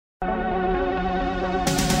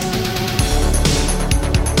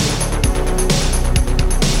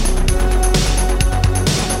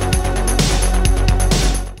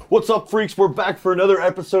What's up, freaks? We're back for another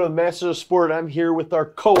episode of Masters of Sport. I'm here with our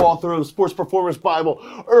co-author of the Sports Performance Bible,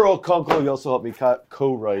 Earl Kunkel. He also helped me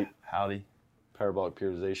co-write Howdy. Parabolic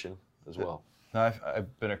Periodization as well. No,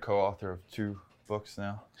 I've been a co-author of 2 books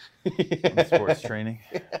now on sports training.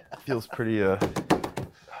 Feels pretty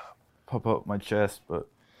puff up my chest, but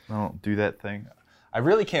I don't do that thing. I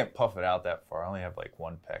really can't puff it out that far. I only have like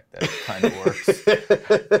 1 pec. That kind of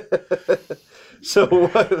works. So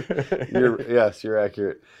yes, you're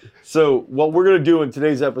accurate. So what we're going to do in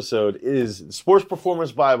today's episode is the Sports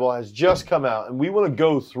Performance Bible has just come out, and we want to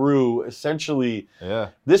go through essentially. Yeah.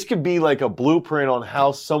 This could be like a blueprint on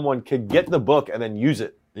how someone could get the book and then use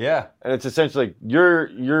it. Yeah. And it's essentially like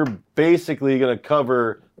you're basically going to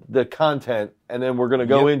cover the content, and then we're going to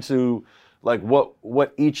go into like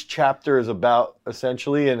what each chapter is about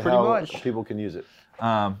essentially, and Pretty how much. people can use it.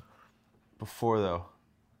 Before though,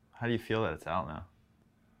 how do you feel that it's out now?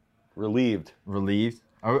 Relieved. Relieved?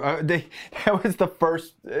 That was the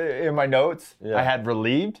first in my notes. Yeah. I had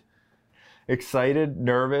relieved, excited,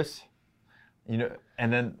 nervous,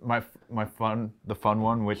 and then the fun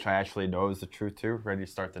one, which I actually know is the truth too. Ready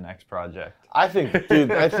to start the next project. I think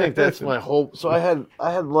that's my hope. So I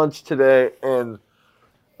had lunch today, and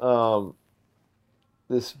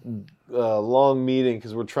this long meeting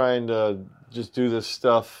because we're trying to just do this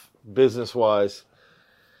stuff business wise.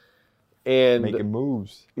 And making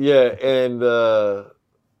moves. Yeah, and the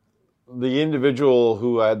individual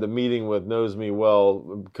who I had the meeting with knows me well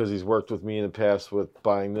because he's worked with me in the past with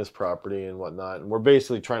buying this property and whatnot. And we're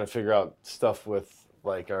basically trying to figure out stuff with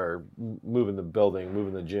like our moving the building,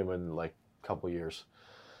 moving the gym in like a couple years.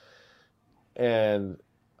 And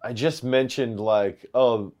I just mentioned like,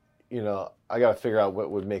 I got to figure out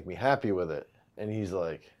what would make me happy with it. And he's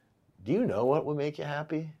like, do you know what would make you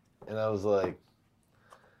happy? And I was like,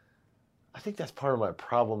 I think that's part of my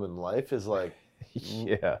problem in life is like,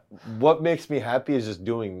 yeah. What makes me happy is just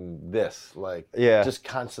doing this, like, just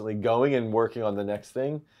constantly going and working on the next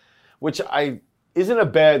thing, which isn't a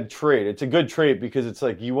bad trait. It's a good trait because it's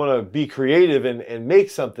like you want to be creative and make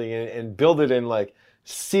something and build it and like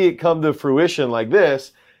see it come to fruition like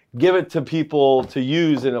this, give it to people to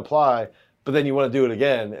use and apply, but then you want to do it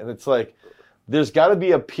again. And it's like, there's got to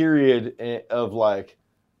be a period of like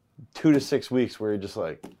 2 to 6 weeks where you're just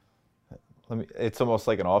like, it's almost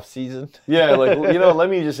like an off season. Yeah, like, let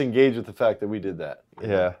me just engage with the fact that we did that.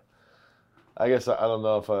 Yeah. I guess I don't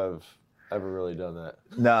know if I've ever really done that.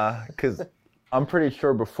 Nah, because I'm pretty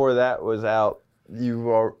sure before that was out, you've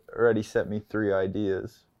already sent me 3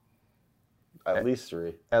 ideas. At least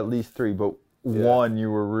 3. At least 3, but one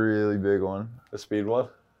you were really big on. The speed one?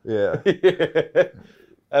 Yeah.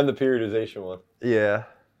 And the periodization one. Yeah.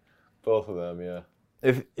 Both of them, yeah.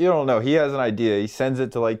 If you don't know, he has an idea. He sends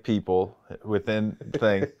it to like people within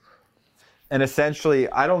thing. And essentially,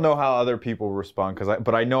 I don't know how other people respond,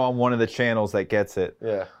 but I know I'm one of the channels that gets it.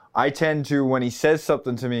 Yeah. I tend to, when he says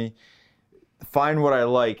something to me, find what I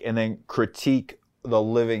like and then critique the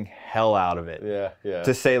living hell out of it. Yeah, yeah.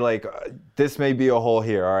 To say like, this may be a hole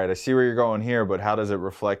here. All right, I see where you're going here, but how does it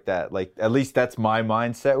reflect that? Like, at least that's my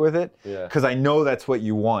mindset with it. Yeah. Because I know that's what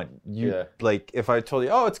you want. Like, if I told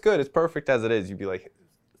you, oh, it's good, it's perfect as it is, you'd be like,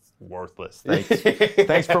 it's worthless. Thanks.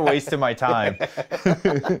 Thanks for wasting my time.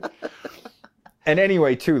 And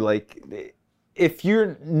anyway, too, like, if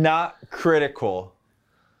you're not critical,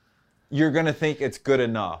 you're going to think it's good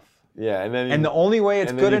enough. Yeah, and the only way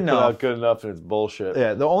it's good enough. Put out good enough and it's bullshit.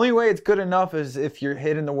 Yeah, the only way it's good enough is if you're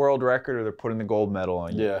hitting the world record or they're putting the gold medal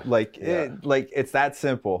on you. Yeah. It's that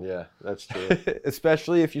simple. Yeah, that's true.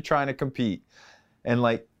 Especially if you're trying to compete. And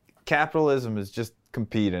like capitalism is just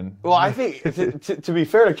competing. Well, I think to be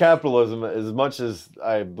fair to capitalism, as much as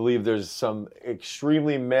I believe there's some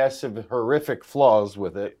extremely massive, horrific flaws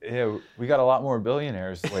with it. Yeah, we got a lot more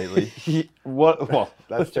billionaires lately. Well,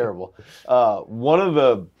 that's terrible. One of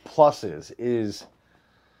the pluses is,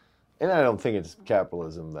 and I don't think it's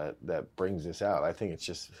capitalism that brings this out. I think it's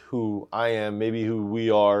just who I am, maybe who we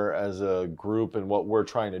are as a group and what we're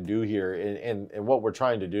trying to do here. And what we're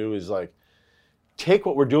trying to do is like, take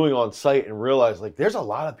what we're doing on site and realize like there's a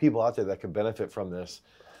lot of people out there that could benefit from this.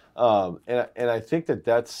 And I think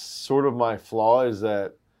that's sort of my flaw is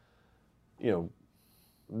that,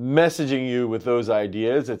 messaging you with those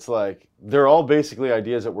ideas, it's like they're all basically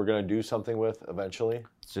ideas that we're going to do something with eventually.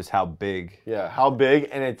 It's just how big. Yeah, how big.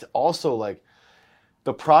 And it's also like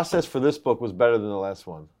the process for this book was better than the last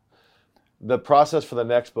one. The process for the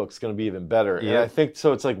next book is going to be even better. Yeah. And I think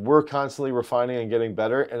so. It's like we're constantly refining and getting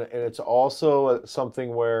better. And it's also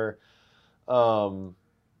something where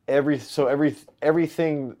every time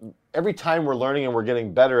we're learning and we're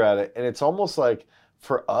getting better at it. And it's almost like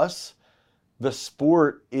for us, the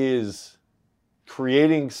sport is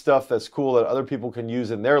creating stuff that's cool that other people can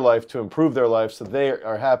use in their life to improve their life so they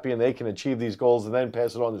are happy and they can achieve these goals and then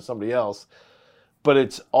pass it on to somebody else. But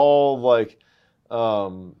it's all like,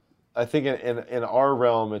 I think in our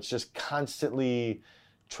realm, it's just constantly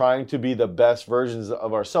trying to be the best versions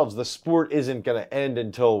of ourselves. The sport isn't going to end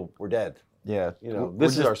until we're dead. Yeah.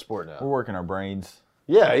 This is our sport now. We're working our brains.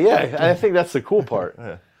 Yeah. I think that's the cool part.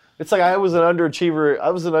 Yeah. It's like I was an underachiever.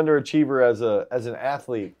 I was an underachiever as an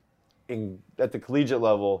athlete at the collegiate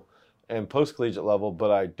level and post-collegiate level,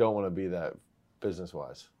 but I don't want to be that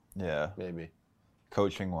business-wise. Yeah. Maybe.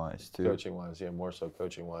 Coaching-wise, too. Coaching-wise, yeah, more so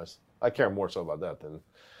coaching-wise. I care more so about that than...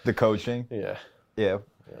 The coaching? Yeah. Yeah.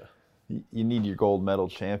 You need your gold medal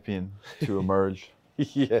champion to emerge.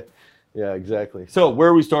 Yeah, exactly. So where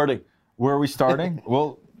are we starting?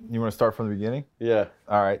 Well, you want to start from the beginning? Yeah.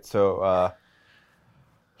 All right, so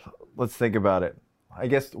let's think about it. I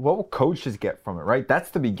guess, what will coaches get from it, right?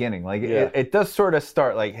 That's the beginning. Like, it does sort of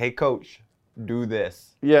start like, hey, coach, do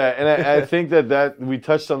this. Yeah, and I think that we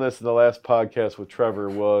touched on this in the last podcast with Trevor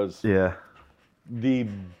was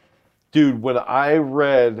dude, when I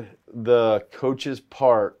read the coach's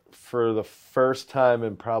part for the first time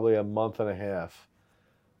in probably a month and a half,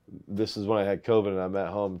 this is when I had COVID and I'm at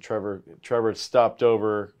home. Trevor stopped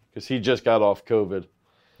over because he just got off COVID.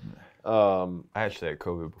 I actually had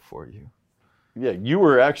COVID before you. Yeah, you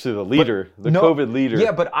were actually the leader, COVID leader.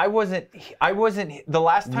 Yeah, but I wasn't. The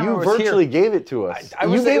last time you I was virtually here, gave it to us.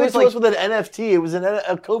 You gave it to us with an NFT. It was a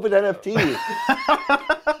COVID NFT.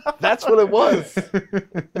 That's what it was.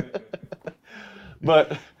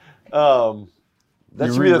 But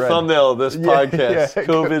that should be the thumbnail of this podcast. Yeah,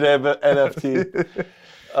 COVID NFT.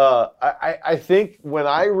 I think when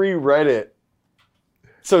I reread it,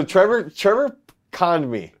 so Trevor conned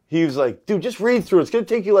me. He was like, dude, just read through it. It's going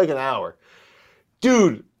to take you like an hour.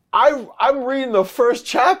 Dude, I'm reading the first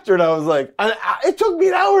chapter, and I was like, it took me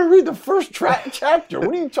an hour to read the first chapter. What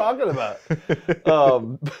are you talking about?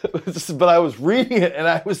 But I was reading it, and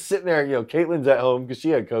I was sitting there, Caitlin's at home because she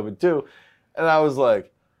had COVID too, and I was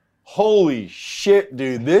like, holy shit,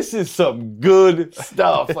 dude, this is some good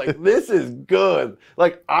stuff. Like, this is good.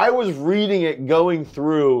 Like, I was reading it, going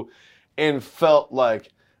through, and felt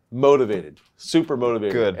like motivated, super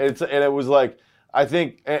motivated. Good. And it was like, I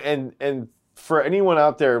think, and for anyone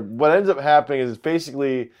out there, what ends up happening is it's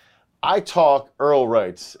basically, I talk, Earl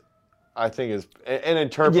writes, I think and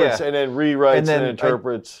interprets, and then rewrites and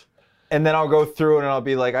interprets. And then I'll go through and I'll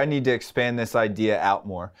be like, I need to expand this idea out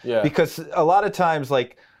more. Yeah. Because a lot of times,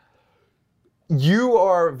 like, you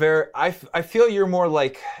are I feel you're more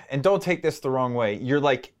like, and don't take this the wrong way, you're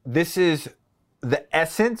like, this is the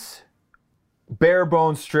essence, bare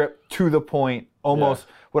bone strip, to the point, almost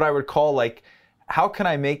what I would call like, how can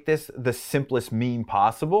I make this the simplest meme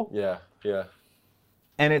possible? Yeah.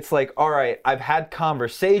 And it's like, all right, I've had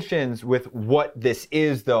conversations with what this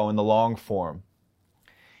is, though, in the long form.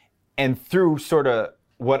 And through sort of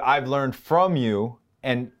what I've learned from you,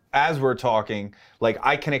 and as we're talking, like,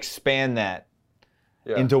 I can expand that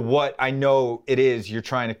into what I know it is you're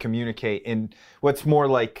trying to communicate in what's more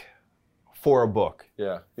like for a book.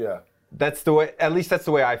 Yeah. That's the way, at least that's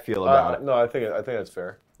the way I feel about it. No, I think that's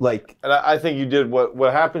fair. Like, and I think you did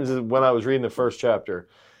what happens is when I was reading the first chapter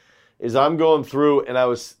is I'm going through and I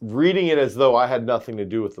was reading it as though I had nothing to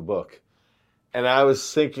do with the book. And I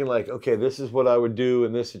was thinking like, okay, this is what I would do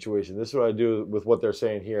in this situation. This is what I do with what they're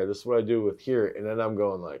saying here. This is what I do with here. And then I'm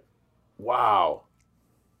going like, wow,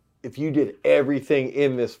 if you did everything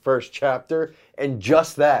in this first chapter and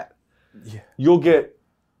just that, you'll get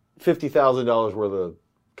 $50,000 worth of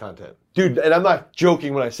content. Dude, and I'm not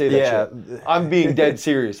joking when I say that shit. I'm being dead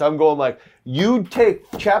serious. I'm going like, you take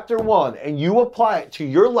chapter 1 and you apply it to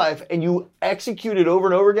your life and you execute it over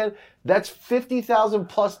and over again, that's $50,000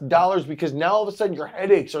 plus because now all of a sudden your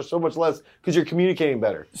headaches are so much less because you're communicating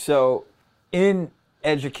better. So in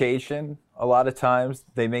education, a lot of times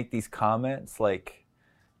they make these comments like,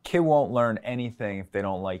 kid won't learn anything if they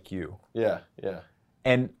don't like you. Yeah.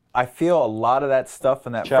 And I feel a lot of that stuff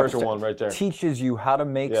in that chapter 1 right there teaches you how to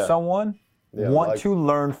make someone want to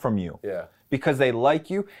learn from you. Yeah. Because they like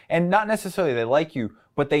you, and not necessarily they like you,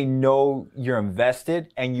 but they know you're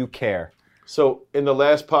invested and you care. So in the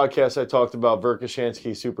last podcast, I talked about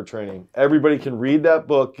Verkhoshansky Super Training. Everybody can read that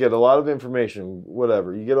book, get a lot of information,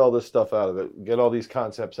 whatever. You get all this stuff out of it, get all these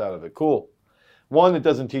concepts out of it. Cool. 1, it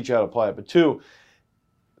doesn't teach you how to apply it. But 2,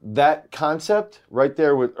 that concept right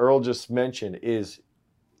there what Earl just mentioned is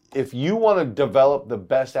if you want to develop the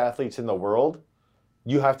best athletes in the world,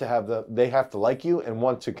 you have to they have to like you and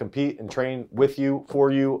want to compete and train with you,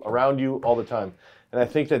 for you, around you all the time. And I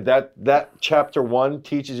think that chapter 1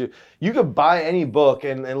 teaches you. You could buy any book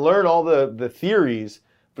and learn all the theories,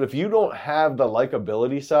 but if you don't have the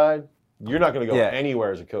likability side, you're not going to go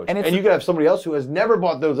anywhere as a coach. And you could have somebody else who has never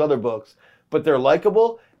bought those other books, but they're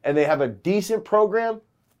likable and they have a decent program,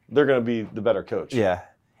 they're going to be the better coach. Yeah.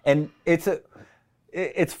 And it's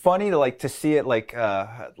funny to see it like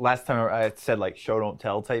last time I said like show don't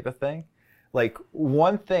tell type of thing. Like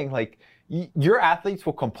one thing, like your athletes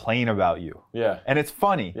will complain about you. Yeah. And it's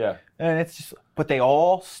funny. Yeah. And it's just, but they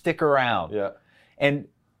all stick around. Yeah. And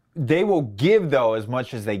they will give though as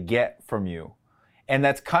much as they get from you. And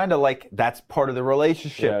that's kind of like, that's part of the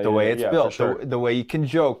relationship, the way it's built, sure. the way you can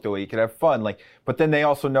joke, the way you can have fun. Like, but then they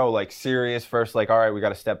also know like serious first, like, all right, we got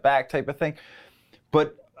to step back type of thing.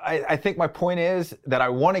 But I think my point is that I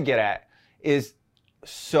want to get at is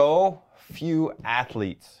so few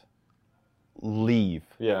athletes leave.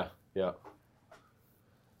 Yeah, yeah.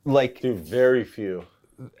 Like, dude, very few.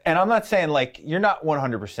 And I'm not saying like you're not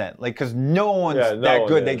 100%, like because no one's that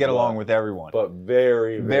good. They get along with everyone. But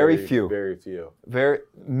very few. Very few.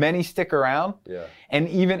 Many stick around. Yeah. And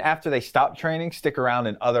even after they stop training, stick around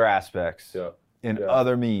in other aspects. Yeah. In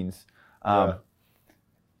other means. And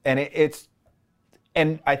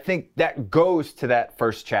and I think that goes to that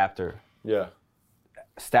first chapter. Yeah.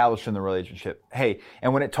 Establishing the relationship. Hey,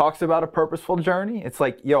 and when it talks about a purposeful journey, it's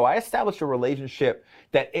like, yo, I established a relationship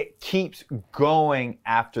that it keeps going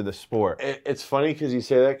after the sport. It's funny because you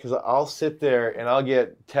say that because I'll sit there and I'll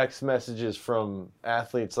get text messages from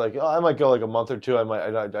athletes like, oh, I might go like a month or two.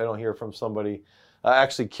 I don't hear from somebody.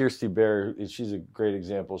 Actually, Kirsty Bear, she's a great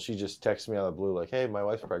example. She just texted me out of the blue like, hey, my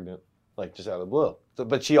wife's pregnant, like just out of the blue. So,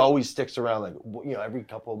 but she always sticks around like, you know, every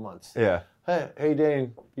couple of months. Yeah. Hey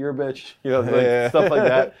Dane, you're a bitch. You know, like, stuff like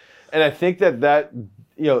that. And I think that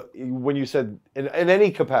you know, when you said in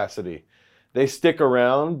any capacity, they stick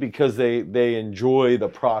around because they enjoy the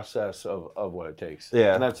process of what it takes.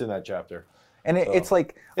 Yeah. And that's in that chapter. And it's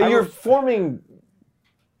like... you're forming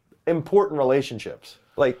important relationships.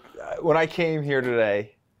 Like, when I came here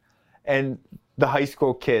today, and the high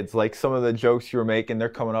school kids, like some of the jokes you were making, they're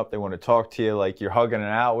coming up, they want to talk to you, like you're hugging it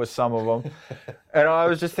out with some of them. And I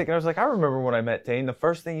was just thinking, I was like, I remember when I met Dane, the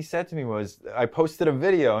first thing he said to me was, I posted a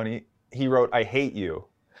video, and he wrote, I hate you,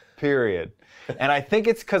 period. And I think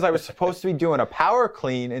it's because I was supposed to be doing a power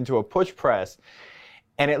clean into a push press,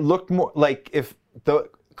 and it looked more like if the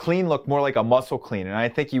clean looked more like a muscle clean. And I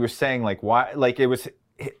think he was saying like, why, like it was,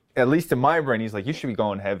 at least in my brain, he's like, you should be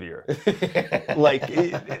going heavier. Like,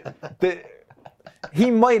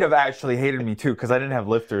 he might have actually hated me too because I didn't have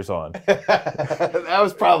lifters on. That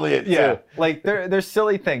was probably it too. Like they're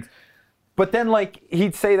silly things. But then like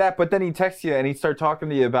he'd say that, but then he'd text you and he'd start talking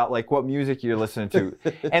to you about like what music you're listening to.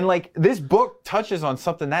 And like this book touches on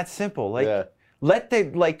something that simple. Like let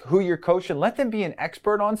them, like who you're coaching, let them be an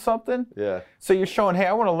expert on something. Yeah. So you're showing, hey,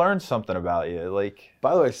 I want to learn something about you. Like,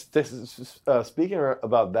 by the way, speaking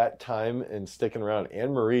about that time and sticking around,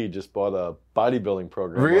 Anne Marie just bought a bodybuilding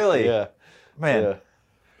program. Really? Yeah. Man. Yeah.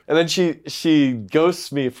 And then she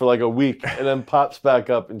ghosts me for like a week and then pops back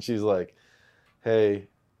up and she's like, hey,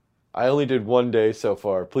 I only did one day so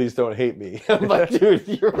far. Please don't hate me. I'm like, dude,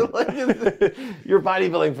 you're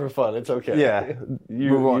bodybuilding for fun. It's okay. Yeah.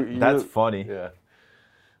 That's funny. Yeah.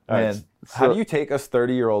 Man, right, how do you take us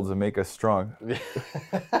 30-year-olds and make us strong?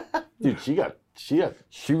 Dude, she got really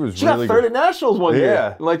third good at nationals one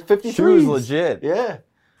year. Like 53. She was legit. Yeah.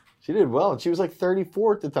 She did well, and she was like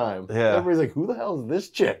 34 at the time. Yeah. Everybody's like, who the hell is this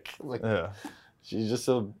chick? I'm like, she's just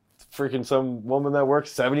some woman that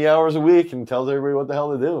works 70 hours a week and tells everybody what the hell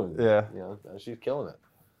they're doing. Yeah. You know, she's killing it.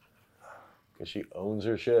 Because she owns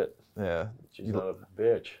her shit. Yeah. She's not a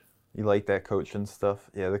bitch. You like that coaching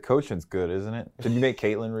stuff? Yeah, the coaching's good, isn't it? Did you make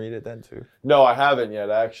Caitlin read it then too? No, I haven't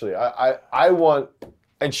yet, actually. I want,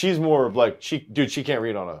 and she's more of like, she can't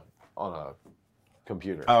read on a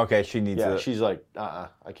computer. Oh, okay, she needs it. She's like, I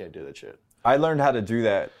can't do that shit. I learned how to do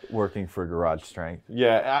that working for Garage Strength.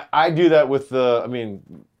 Yeah, I do that with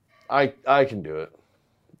I can do it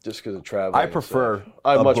just because of traveling. I prefer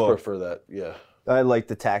I much prefer that, yeah. I like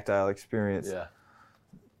the tactile experience. Yeah.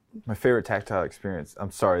 My favorite tactile experience,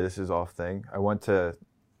 I'm sorry, this is off thing. I went to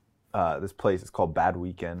this place, it's called Bad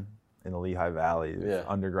Weekend in the Lehigh Valley. It's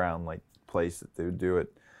underground like place that they would do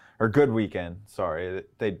it. Or Good Weekend, sorry,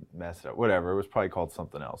 they messed it up. Whatever, it was probably called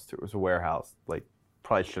something else too. It was a warehouse, like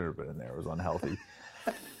probably shouldn't have been in there. It was unhealthy.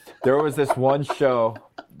 There was this one show,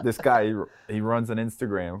 this guy, he runs an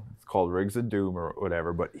Instagram. It's called Rigs of Doom or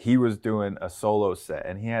whatever, but he was doing a solo set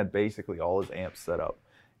and he had basically all his amps set up.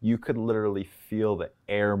 You could literally feel the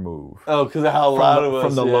air move. Oh, because of how loud it was.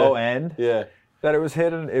 From the low end. Yeah. that it was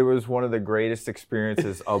hidden, it was one of the greatest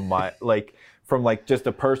experiences of my, like, from like just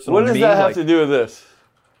a personal. What does that have to do with this?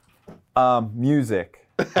 Music.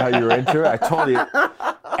 How you were into it? I told you.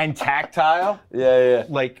 And tactile. Yeah.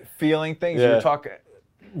 Like feeling things. Yeah. You were talking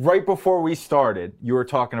right before we started. You were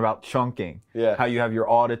talking about chunking. Yeah. How you have your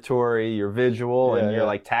auditory, your visual, and your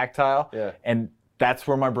like tactile. Yeah. And that's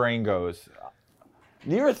where my brain goes.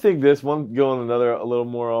 Do you ever think this one going another a little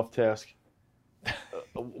more off task?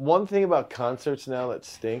 One thing about concerts now that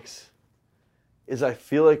stinks is I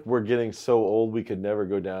feel like we're getting so old we could never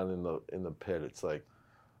go down in the pit. It's like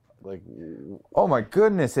oh my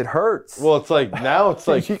goodness, it hurts. Well, it's like now it's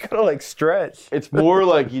like you gotta like stretch. It's more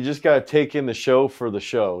like you just gotta take in the show for the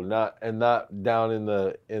show, not down in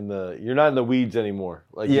the you're not in the weeds anymore.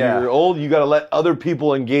 Like you're old, you gotta let other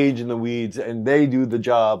people engage in the weeds and they do the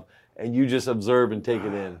job and you just observe and take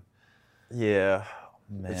it in. Yeah.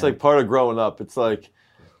 Man. It's like part of growing up. It's like,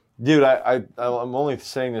 dude, I'm only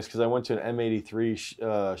saying this because I went to an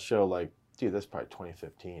M83 show like, dude, that's probably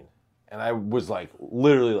 2015. And I was like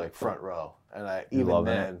literally like front row. And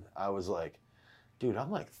I was like, dude,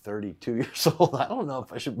 I'm like 32 years old. I don't know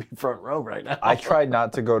if I should be front row right now. I tried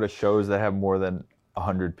not to go to shows that have more than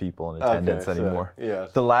 100 people in attendance anymore. Yeah.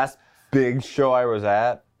 The last big show I was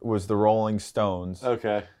at was the Rolling Stones.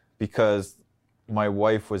 Okay. Because my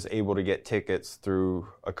wife was able to get tickets through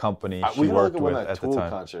a company she we worked look at when with that at the Tool time.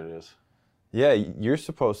 concert is. Yeah, you're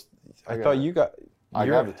supposed. I thought you got. I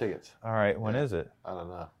got the tickets. All right, when is it? I don't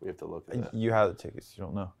know. We have to look at that. You have the tickets. You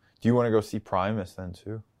don't know. Do you want to go see Primus then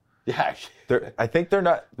too? Yeah. I think they're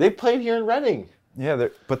not. They played here in Reading. Yeah,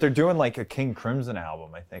 but they're doing like a King Crimson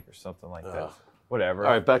album, I think, or something like that. Whatever.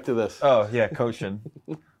 All right, back to this. Oh yeah, coaching.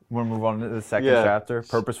 Want to move on to the second chapter,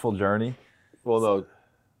 Purposeful Journey. Well, no,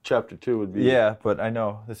 chapter 2 would be. Yeah, but I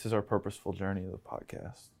know this is our purposeful journey of the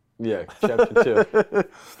podcast. Yeah, chapter 2.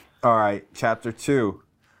 All right, chapter 2.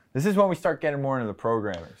 This is when we start getting more into the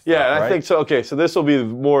programming stuff, yeah, right? I think so. Okay, so this will be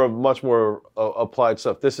much more applied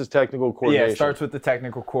stuff. This is technical coordination. Yeah, it starts with the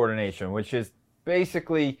technical coordination, which is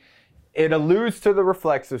basically, it alludes to the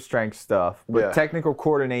reflexive strength stuff, but technical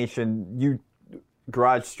coordination,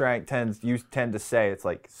 garage strength you tend to say it's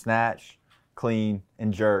like snatch, clean,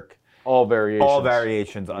 and jerk. All variations. All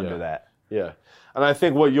variations under that. Yeah, and I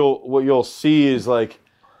think what you'll see is like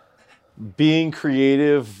being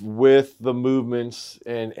creative with the movements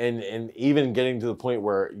and even getting to the point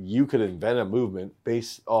where you could invent a movement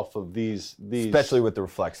based off of these especially with the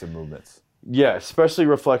reflexive movements. Yeah, especially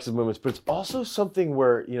reflexive movements, but it's also something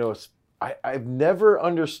where, I've never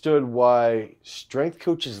understood why strength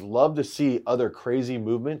coaches love to see other crazy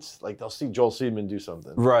movements. Like they'll see Joel Seedman do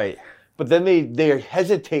something. Right. But then they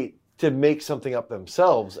hesitate to make something up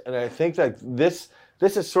themselves. And I think that this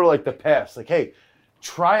is sort of like the past. Like, hey,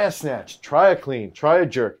 try a snatch, try a clean, try a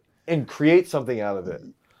jerk, and create something out of it.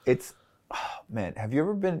 It's, man, have you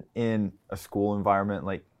ever been in a school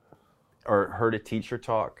environment or heard a teacher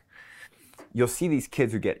talk? You'll see these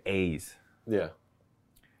kids who get A's. Yeah.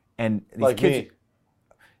 And these like kids,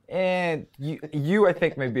 me. And you I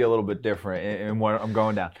think may be a little bit different in what I'm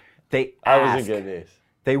going down. I wasn't getting A's.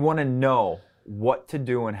 They want to know what to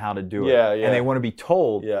do and how to do it. Yeah. And they want to be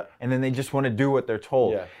told. Yeah. And then they just want to do what they're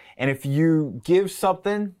told. Yeah. And if you give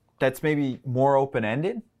something that's maybe more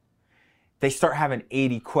open-ended, they start having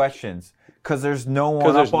 80 questions because there's no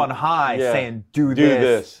one up on high saying, do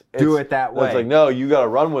this. Do it that way. It's like, no, you got to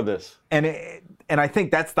run with this. And I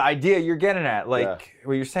think that's the idea you're getting at. Like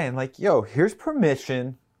what you're saying, like, yo, here's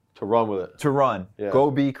permission. To run with it. To run. Yeah.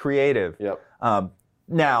 Go be creative. Yep.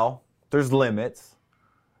 Now, there's limits.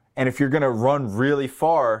 And if you're going to run really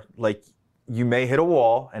far, like, you may hit a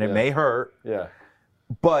wall and it may hurt. Yeah.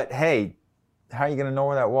 But, hey, how are you going to know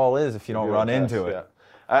where that wall is if you don't run into it? Yeah.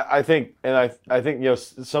 I think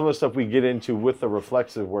some of the stuff we get into with the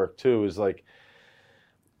reflexive work, too, is like,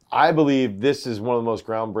 I believe this is one of the most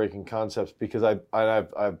groundbreaking concepts because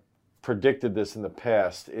I've predicted this in the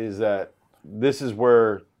past, is that this is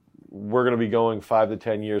where we're going to be going 5 to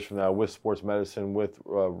 10 years from now with sports medicine, with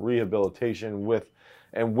rehabilitation, with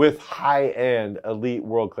high-end elite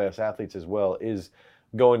world-class athletes as well, is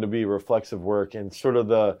going to be reflexive work and sort of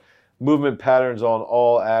the movement patterns on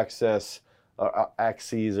all axes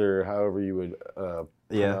or however you would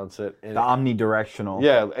pronounce it. And the omnidirectional.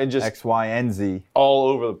 Yeah, and just X, Y, and Z. All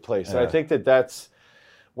over the place. Yeah. And I think that's,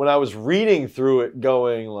 when I was reading through it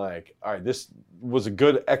going like, all right, this was a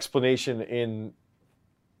good explanation in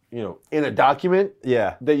a document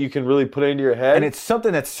that you can really put into your head. And it's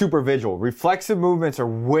something that's super visual. Reflexive movements are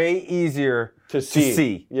way easier to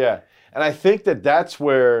see. Yeah. And I think that's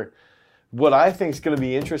where what I think is going to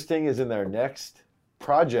be interesting is in their next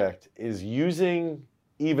project is using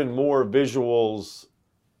even more visuals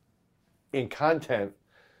in content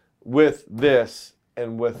with this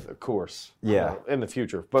and with a course in the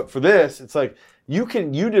future. But for this, it's like you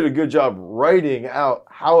did a good job writing out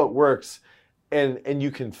how it works, and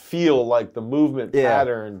you can feel like the movement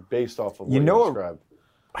pattern based off of what you described.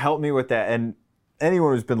 Help me with that. And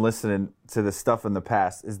anyone who's been listening to this stuff in the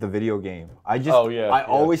past is the video game. I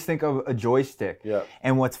always think of a joystick. Yeah.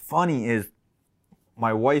 And what's funny is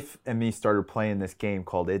my wife and me started playing this game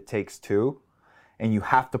called It Takes Two, and you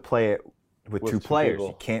have to play it with two players. People.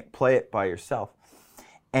 You can't play it by yourself.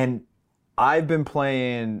 And I've been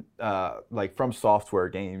playing like From Software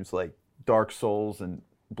games like Dark Souls and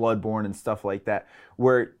Bloodborne and stuff like that,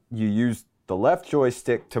 where you use the left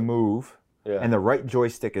joystick to move and the right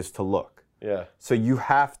joystick is to look. Yeah. So you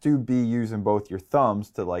have to be using both your thumbs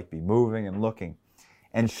to like be moving and looking.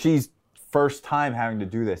 And she's first time having to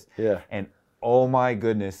do this. Yeah. And oh my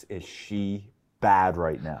goodness, is she bad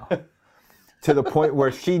right now. To the point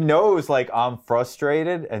where she knows like I'm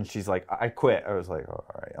frustrated and she's like, I quit. I was like, oh,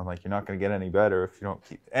 all right. I'm like, you're not going to get any better if you don't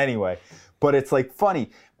keep. Anyway, but it's like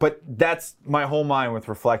funny. But that's my whole mind with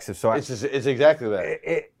reflexive. So it's exactly that.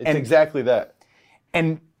 It's exactly that.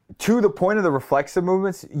 And to the point of the reflexive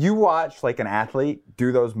movements, you watch like an athlete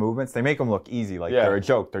do those movements. They make them look easy, like they're a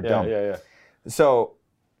joke, they're dumb. Yeah. So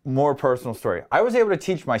more personal story. I was able to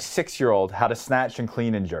teach my 6-year-old how to snatch and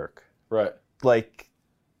clean and jerk. Right. Like.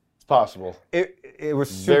 Possible. It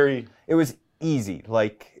was it was easy.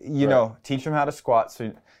 Like, you know, teach them how to squat,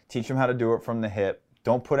 so teach them how to do it from the hip.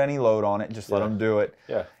 Don't put any load on it, just let them do it.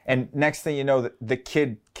 Yeah. And next thing you know, the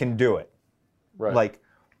kid can do it. Right. Like,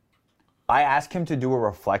 I ask him to do a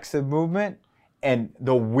reflexive movement and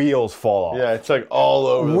the wheels fall off. Yeah, it's like all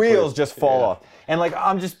over. Wheels just fall off. And like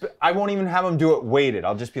I won't even have him do it weighted.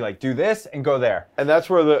 I'll just be like, do this and go there. And that's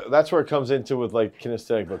where it comes into with like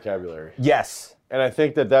kinesthetic vocabulary. Yes. And I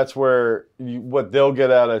think that's where what they'll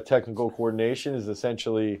get out of technical coordination is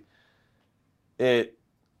essentially it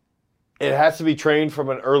has to be trained from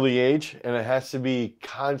an early age, and it has to be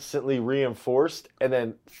constantly reinforced, and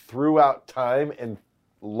then throughout time and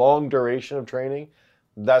long duration of training,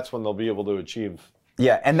 that's when they'll be able to achieve.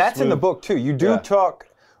 Yeah, and that's in the book too.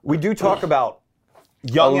 We do talk about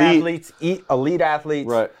young athletes, elite athletes,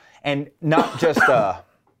 right. And not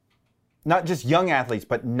just young athletes,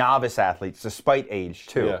 but novice athletes, despite age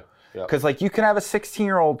too. Yeah. Because like you can have a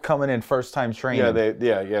 16-year-old coming in first time training.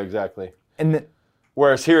 Yeah, exactly. And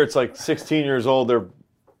whereas here it's like 16 years old, they're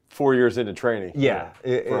 4 years into training. Yeah,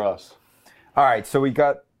 for us. All right, so we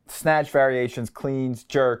got snatch variations, cleans,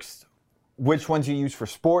 jerks. Which ones you use for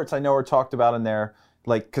sports? I know are talked about in there,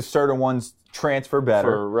 like because certain ones transfer better.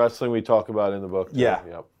 For wrestling, we talk about in the book. Yeah.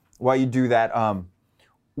 Yep. While you do that,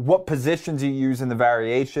 what positions you use in the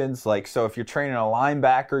variations? Like, so if you're training a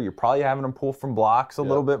linebacker, you're probably having them pull from blocks a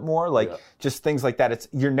little bit more. Like, just things like that.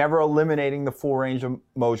 You're never eliminating the full range of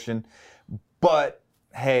motion, but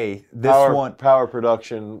hey, power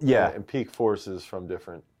production, and peak forces from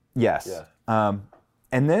different. Yes. Yeah.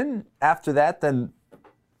 And then after that, and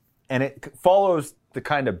it follows the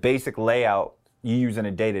kind of basic layout you use in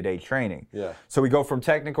a day-to-day training. Yeah. So we go from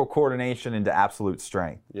technical coordination into absolute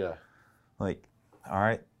strength. Yeah. Like, all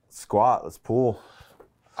right, squat, let's pull.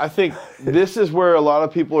 I think this is where a lot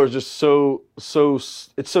of people are just so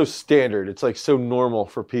it's so standard. It's like so normal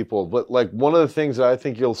for people. But like one of the things that I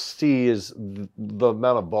think you'll see is the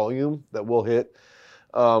amount of volume that we'll hit.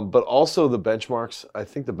 But also the benchmarks. I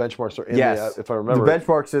think the benchmarks are in the, if I remember. The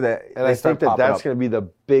benchmarks are there. And I think that's going to be the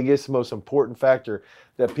biggest, most important factor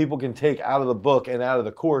that people can take out of the book and out of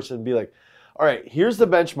the course and be like, all right, here's the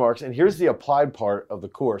benchmarks and here's the applied part of the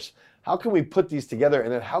course. How can we put these together?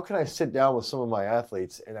 And then how can I sit down with some of my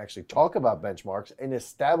athletes and actually talk about benchmarks and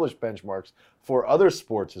establish benchmarks for other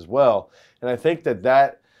sports as well? And I think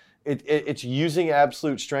it's using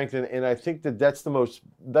absolute strength. And I think that's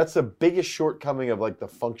the biggest shortcoming of like the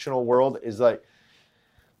functional world is like,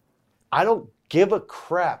 I don't give a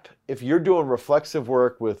crap if you're doing reflexive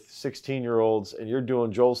work with 16-year-olds and you're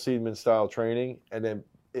doing Joel Seedman style training. And then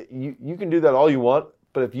you can do that all you want.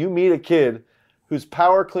 But if you meet a kid who's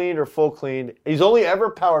power cleaned or full cleaned, he's only ever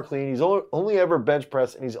power cleaned, he's only ever bench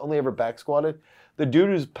pressed, and he's only ever back squatted, the dude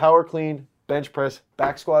who's power cleaned, bench press,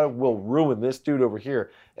 back squatted will ruin this dude over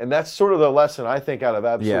here. And that's sort of the lesson I think out of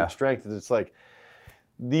absolute strength is it's like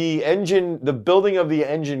the building of the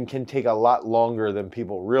engine can take a lot longer than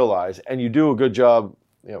people realize. And you do a good job,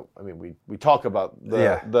 I mean, we talk about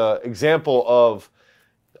the example of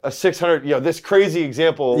a 600, this crazy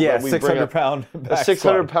example that we bring up, a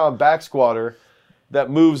 600-pound back squatter that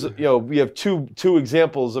moves, we have two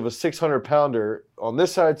examples of a 600-pounder on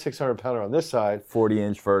this side, 600-pounder on this side.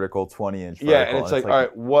 40-inch vertical, 20-inch vertical. Yeah, and it's like, all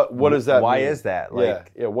right, what does that mean? Why is that?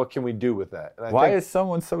 Like, what can we do with that? And why is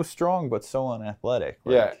someone so strong but so unathletic?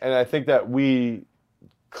 Like, yeah, and I think that we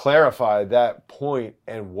clarify that point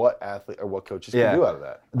and what coaches can do out of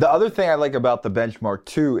that. The other thing I like about the benchmark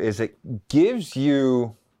too is it gives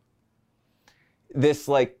you this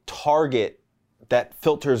like target that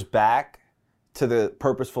filters back to the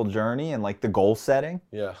purposeful journey and like the goal setting.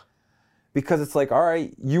 Yeah. Because it's like, all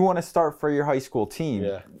right, you want to start for your high school team.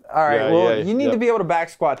 Yeah. All right, you need to be able to back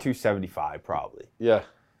squat 275 probably. Yeah.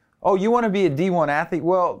 Oh, you want to be a D1 athlete?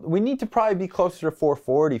 Well, we need to probably be closer to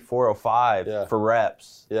 440, 405 for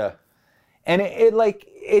reps. Yeah. And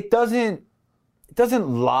it doesn't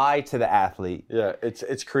lie to the athlete. Yeah,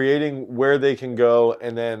 it's creating where they can go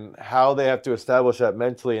and then how they have to establish that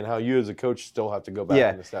mentally and how you as a coach still have to go back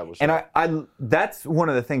and establish that. And that's one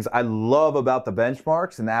of the things I love about the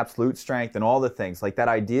benchmarks and the absolute strength and all the things, like that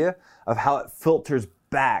idea of how it filters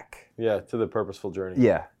back. Yeah, to the purposeful journey.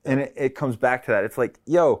 Yeah, and it comes back to that. It's like,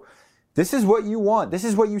 yo, this is what you want. This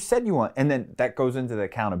is what you said you want. And then that goes into the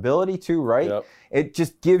accountability too, right? Yep. It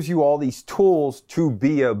just gives you all these tools to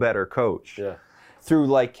be a better coach. Yeah. Through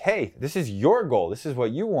like, hey, this is your goal. This is what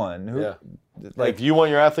you want. Like, if you want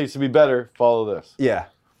your athletes to be better, follow this. Yeah.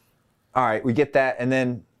 All right, we get that. And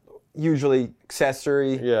then usually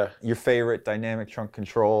accessory, your favorite, dynamic trunk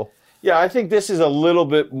control. Yeah, I think this is a little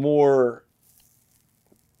bit more,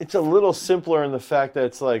 it's a little simpler in the fact that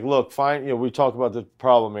it's like, look, fine, we talk about the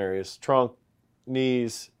problem areas, trunk,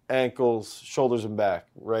 knees, ankles, shoulders, and back,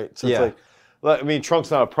 right? So it's like, I mean,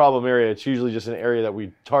 trunk's not a problem area. It's usually just an area that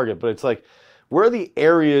we target, but it's like, where are the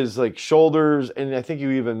areas like shoulders, and I think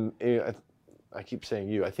you even, I keep saying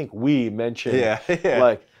you, I think we mentioned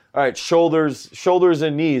like, all right, shoulders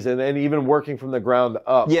and knees, and then even working from the ground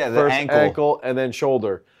up. Yeah, the first ankle and then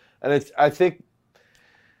shoulder. And I think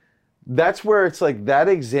that's where it's like that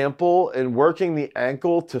example and working the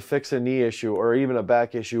ankle to fix a knee issue or even a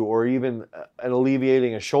back issue or even an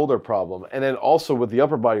alleviating a shoulder problem. And then also with the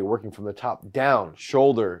upper body working from the top down,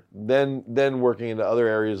 shoulder, then working into other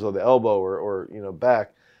areas of the elbow or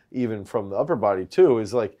back, even from the upper body too,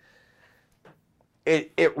 is like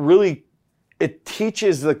it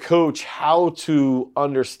teaches the coach how to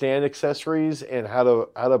understand accessories and how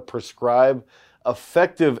to prescribe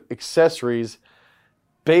effective accessories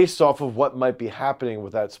based off of what might be happening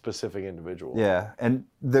with that specific individual. Yeah, and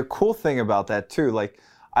the cool thing about that too, like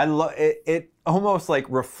I love it. It almost like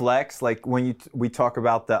reflects like when we talk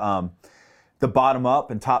about the bottom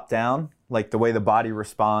up and top down, like the way the body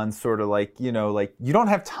responds, sort of like like you don't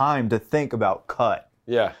have time to think about cut.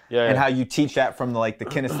 Yeah. And how you teach that from the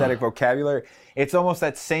kinesthetic vocabulary. It's almost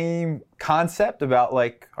that same concept about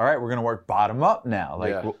like, all right, we're gonna work bottom up now.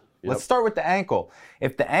 Like, let's start with the ankle.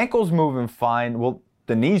 If the ankle's moving fine, well,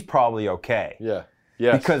 the knee's probably okay. Yeah.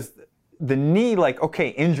 Yes. Because the knee,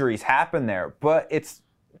 injuries happen there, but it's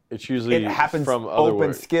usually it happens from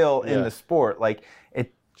open skill in the sport.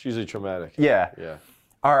 It's usually traumatic. Yeah. Yeah.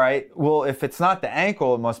 All right. Well, if it's not the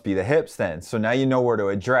ankle, it must be the hips then. So now you know where to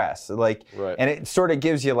address. Right. And it sort of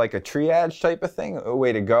gives you like a triage type of thing, a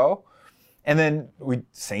way to go. And then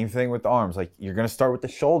same thing with the arms. Like you're gonna start with the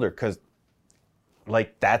shoulder because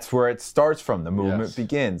that's where it starts from. The movement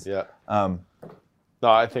begins. Yeah. No,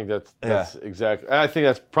 I think that's exactly. I think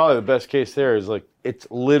that's probably the best case there. Is like it's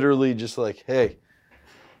literally just like, hey,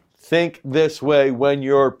 think this way when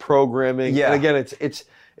you're programming. Yeah. And again,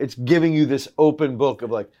 it's giving you this open book of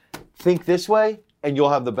like, think this way, and you'll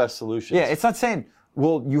have the best solutions. Yeah. It's not saying,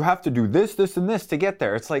 well, you have to do this, this, and this to get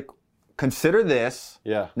there. It's like, consider this.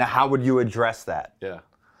 Yeah. Now, how would you address that? Yeah.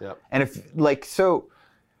 Yeah. And if I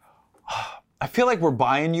feel like we're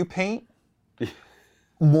buying you paint.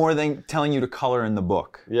 More than telling you to color in the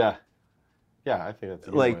book. Yeah. Yeah, I think that's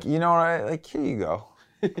a good way. Here you go.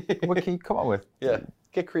 What can you come up with? Yeah.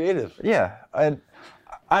 Get creative. Yeah.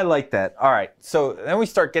 I like that. All right. So then we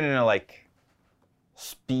start getting into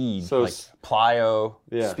speed, plyo,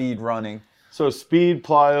 speed running. So speed,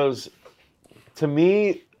 plyos, to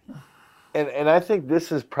me, and I think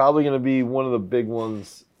this is probably going to be one of the big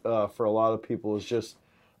ones for a lot of people is just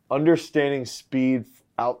understanding speed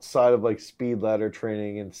outside of speed ladder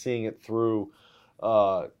training and seeing it through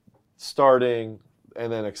starting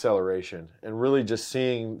and then acceleration and really just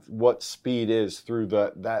seeing what speed is through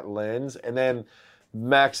that lens and then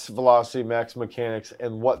max velocity, max mechanics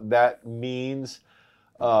and what that means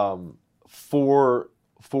for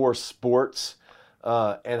sports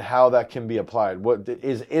and how that can be applied. What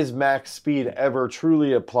is max speed ever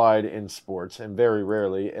truly applied in sports and very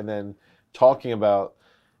rarely, and then talking about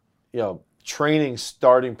training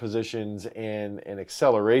starting positions and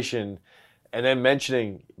acceleration, and then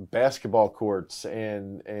mentioning basketball courts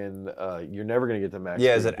and you're never going to get the max.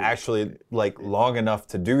 Yeah, is it actually like long enough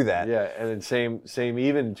to do that? Yeah, and then same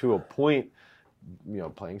even to a point,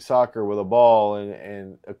 playing soccer with a ball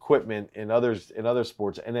and equipment in other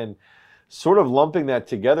sports, and then sort of lumping that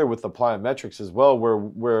together with the plyometrics as well,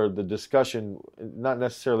 where the discussion, not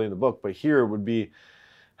necessarily in the book, but here would be,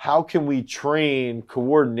 how can we train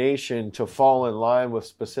coordination to fall in line with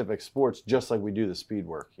specific sports, just like we do the speed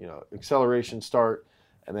work? Acceleration, start,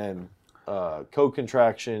 and then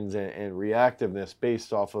co-contractions and reactiveness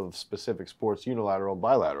based off of specific sports, unilateral,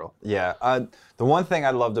 bilateral. Yeah. The one thing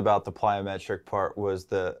I loved about the plyometric part was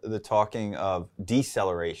the talking of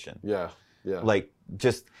deceleration. Yeah. Yeah. Like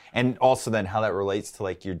and also then how that relates to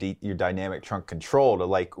like your dynamic trunk control to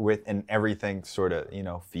like and everything sort of,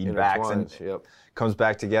 feedbacks and comes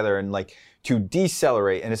back together, and like to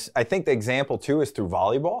decelerate. And I think the example too is through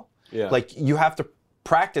volleyball. Yeah. Like you have to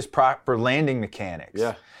practice proper landing mechanics.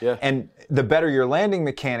 Yeah. Yeah. And the better your landing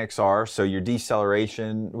mechanics are, so your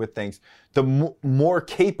deceleration with things, the more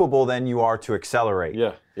capable then you are to accelerate.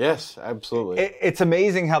 Yeah. Yes, absolutely. It's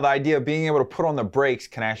amazing how the idea of being able to put on the brakes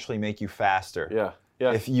can actually make you faster. Yeah.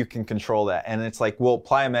 Yeah. If you can control that. And it's like, well,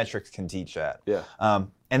 plyometrics can teach that. Yeah.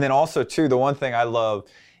 And then also too, the one thing I love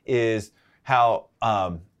is how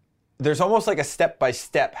there's almost like a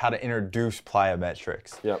step-by-step how to introduce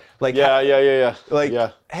plyometrics. Yep. Like yeah. Like,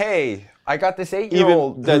 hey, I got this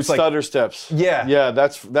 8-year-old even that stutter like, steps. Yeah. Yeah,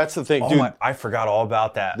 that's the thing, dude. I forgot all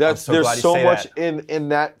about that. There's so much in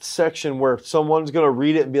that section where someone's gonna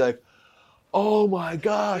read it and be like, oh my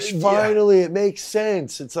gosh, finally it makes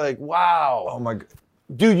sense. It's like, wow. Oh my God.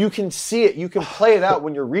 Dude, you can see it. You can play it out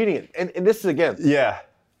when you're reading it. And this is, again, yeah.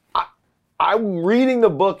 I'm reading the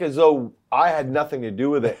book as though I had nothing to do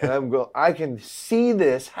with it. And I can see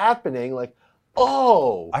this happening, like,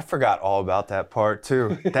 oh. I forgot all about that part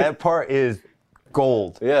too. That part is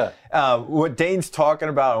gold. Yeah. What Dane's talking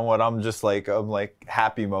about and what I'm like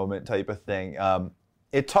happy moment type of thing.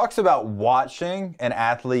 It talks about watching an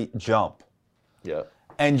athlete jump. Yeah.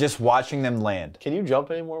 And just watching them land. Can you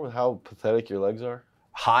jump anymore with how pathetic your legs are?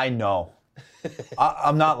 High, no.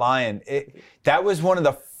 I'm not lying. That was one of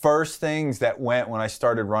the first things that went when I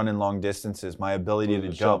started running long distances, my ability to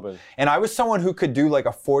jump. Jumping. And I was someone who could do like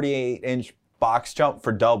a 48-inch box jump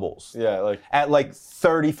for doubles. Yeah, like at like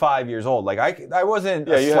 35 years old. Like I wasn't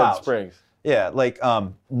a you slouch. Had springs. Yeah, like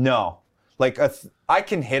no. Like I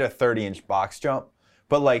can hit a 30-inch box jump,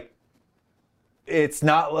 but like it's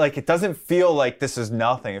not like, it doesn't feel like this is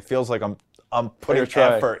nothing. It feels like I'm putting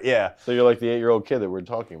effort. Yeah. So you're like the 8-year-old kid that we're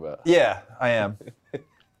talking about. Yeah, I am.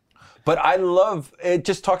 But I love, it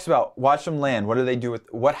just talks about watch them land. What do they do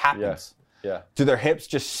with, what happens? Yeah. Do their hips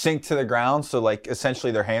just sink to the ground? So like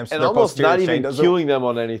essentially their hamstrings, and almost not even cueing them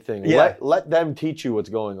on anything. Yeah. Let them teach you what's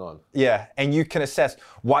going on. Yeah. And you can assess,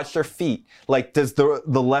 watch their feet. Like does the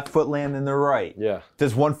left foot land in the right? Yeah.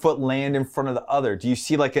 Does one foot land in front of the other? Do you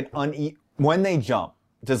see like when they jump,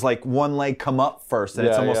 does like one leg come up first and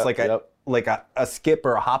it's almost like a skip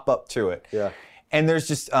or a hop up to it? Yeah. And there's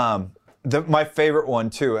just my favorite one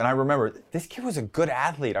too. And I remember this kid was a good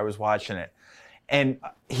athlete. I was watching it. And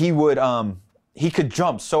he would, he could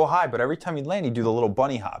jump so high, but every time he'd land, he'd do the little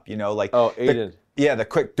bunny hop, like. Oh, Aiden. The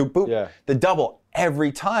quick doop boop. Yeah. The double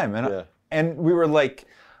every time. And we were like,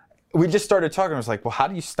 we just started talking. I was like, well, how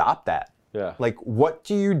do you stop that? Yeah. Like, what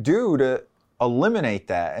do you do to eliminate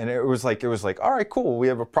that? And it was like, all right, cool. We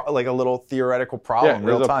have a little theoretical problem. Yeah,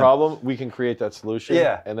 there's a problem. We can create that solution.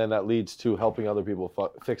 Yeah. And then that leads to helping other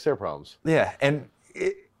people fix their problems. Yeah. And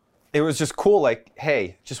it was just cool. Like,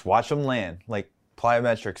 hey, just watch them land. Like,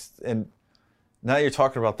 plyometrics, and now you're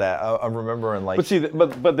talking about that, I'm remembering like. But see,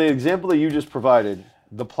 but the example that you just provided,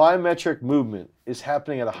 the plyometric movement is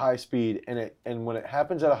happening at a high speed, and when it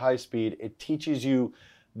happens at a high speed, it teaches you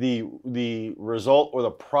the result or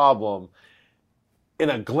the problem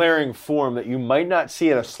in a glaring form that you might not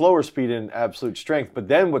see at a slower speed in absolute strength. But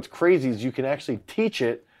then what's crazy is you can actually teach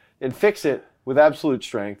it and fix it with absolute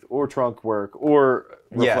strength or trunk work or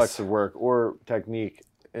reflexive work or technique.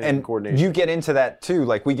 And coordination. You get into that too.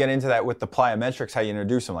 Like we get into that with the plyometrics, how you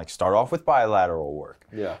introduce them. Like start off with bilateral work.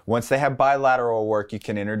 Yeah. Once they have bilateral work, you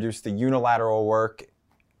can introduce the unilateral work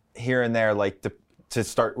here and there, like to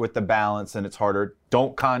start with the balance, and it's harder.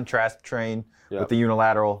 Don't contrast train with the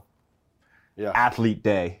unilateral athlete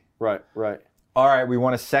day. Right. All right, we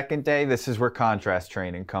want a second day. This is where contrast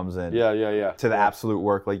training comes in. Yeah. To the absolute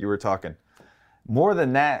work, like you were talking. More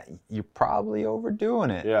than that, you're probably overdoing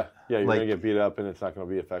it. Yeah, you're going to get beat up and it's not going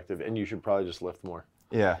to be effective, and you should probably just lift more.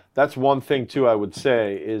 Yeah. That's one thing, too, I would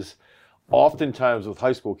say is oftentimes with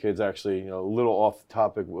high school kids, actually, a little off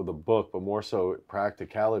topic with the book, but more so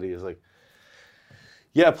practicality is like,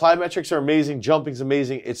 yeah, plyometrics are amazing, jumping's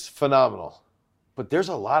amazing, it's phenomenal. But there's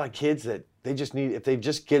a lot of kids that they just need, if they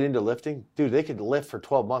just get into lifting, dude, they could lift for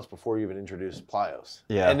 12 months before you even introduce plyos.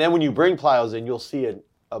 Yeah. And then when you bring plyos in, you'll see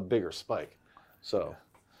a bigger spike. So.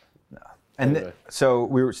 And anyway. So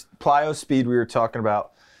we were plyo speed. We were talked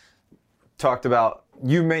about.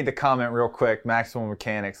 You made the comment real quick. Maximum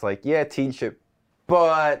mechanics, like teach it,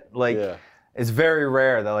 but it's very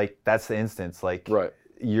rare that that's the instance.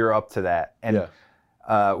 You're up to that. And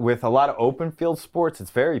with a lot of open field sports, it's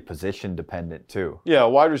very position dependent too. Yeah,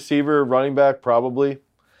 wide receiver, running back, probably.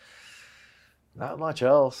 Not much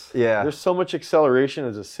else. Yeah, there's so much acceleration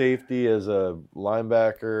as a safety, as a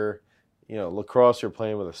linebacker. Lacrosse, you're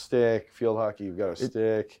playing with a stick. Field hockey, you've got a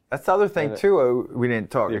stick. That's the other thing, too. We didn't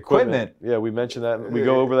talk. The equipment. Yeah, we mentioned that. We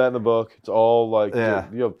go over that in the book. It's all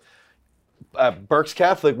at Berks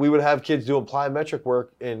Catholic, we would have kids doing plyometric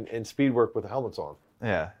work and speed work with helmets on.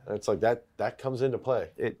 Yeah. And it's like that comes into play.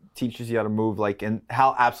 It teaches you how to move, and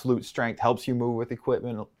how absolute strength helps you move with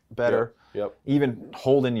equipment better. Yep. Even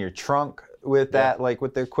holding your trunk with that,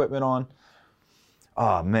 with the equipment on.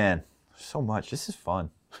 Oh, man. So much. This is fun.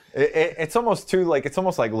 It's almost too it's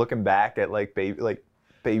almost like looking back at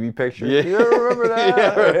baby pictures. Yeah. You remember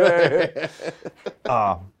that?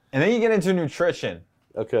 Yeah. And then you get into nutrition.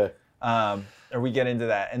 Okay. Or we get into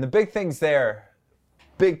that, and the big things there,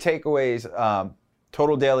 big takeaways.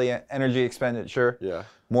 Total daily energy expenditure. Yeah.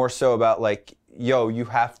 More so about you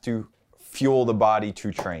have to fuel the body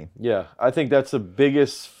to train. Yeah, I think that's the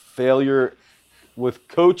biggest failure with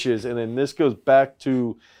coaches, and then this goes back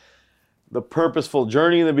to the purposeful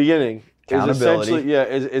journey in the beginning. Accountability.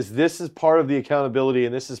 Is this is part of the accountability,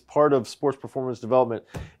 and this is part of sports performance development.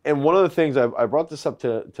 And one of the things I brought this up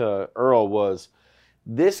to Earl was,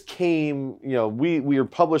 this came, we were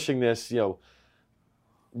publishing this,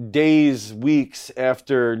 days, weeks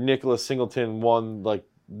after Nicholas Singleton won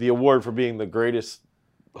the award for being the greatest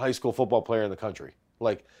high school football player in the country.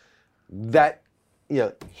 That.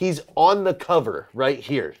 He's on the cover right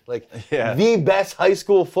here. The best high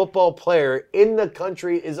school football player in the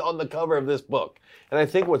country is on the cover of this book. And I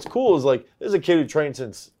think what's cool is there's a kid who trained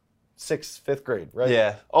since 5th grade, right?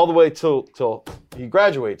 Yeah. All the way till he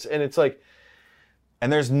graduates. And it's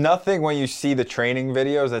and there's nothing when you see the training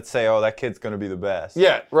videos that say, oh, that kid's going to be the best.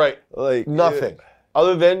 Yeah, right. Nothing.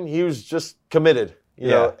 Other than he was just committed. You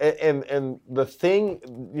know, and the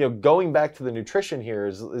thing, going back to the nutrition here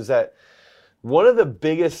is that one of the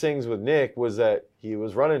biggest things with Nick was that he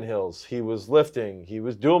was running hills, he was lifting, he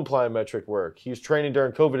was doing plyometric work, he was training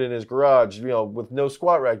during COVID in his garage, with no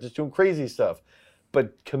squat rack, just doing crazy stuff,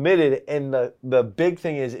 but committed. And the big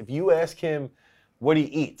thing is, if you ask him what he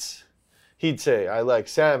eats, he'd say, I like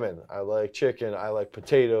salmon, I like chicken, I like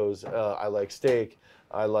potatoes, I like steak,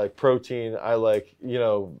 I like protein, I like,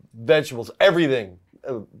 vegetables, everything.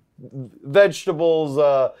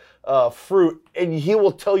 Vegetables, fruit, and he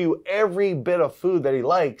will tell you every bit of food that he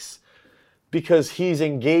likes, because he's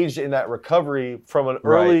engaged in that recovery from an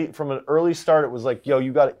early start. It was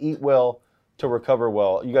you got to eat well to recover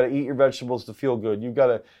well. You got to eat your vegetables to feel good. You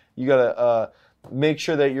got to make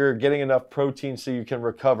sure that you're getting enough protein so you can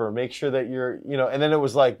recover. Make sure that you're, and then it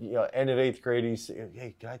was end of 8th grade, he said,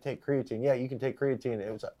 hey, can I take creatine? Yeah, you can take creatine.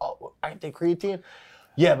 It was oh, I can take creatine?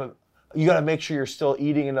 Yeah, but you got to make sure you're still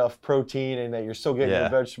eating enough protein and that you're still getting your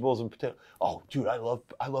vegetables and potatoes. Oh, dude, I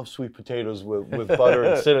love sweet potatoes with butter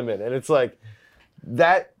and cinnamon. And it's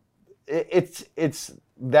that. It's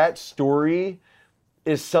that story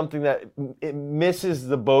is something that it misses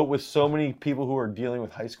the boat with so many people who are dealing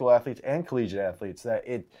with high school athletes and collegiate athletes, that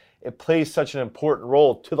it plays such an important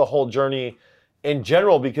role to the whole journey in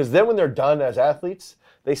general, because then when they're done as athletes,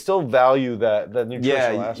 they still value the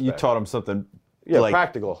nutritional aspect. You taught them something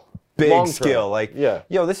practical. Big long-term.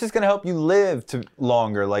 Skill, this is going to help you live to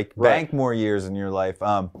longer, bank more years in your life.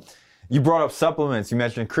 You brought up supplements. You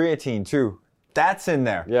mentioned creatine too. That's in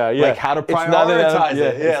there. Yeah. How to prioritize it.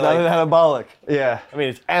 It's not an anabolic. Yeah. I mean,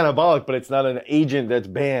 it's anabolic, but it's not an agent that's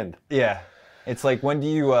banned. Yeah. It's when do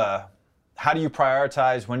you, how do you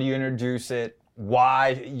prioritize? When do you introduce it? Why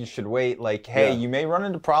you should wait? You may run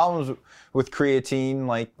into problems with creatine.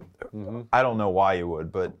 I don't know why you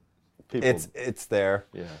would, but it's there.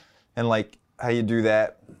 Yeah. And how you do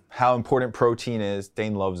that, how important protein is.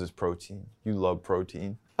 Dane loves his protein. You love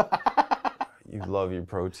protein. You love your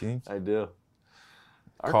protein. I do.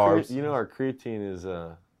 Carbs. Our creatine is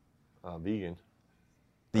vegan.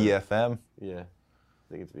 DFM. Yeah.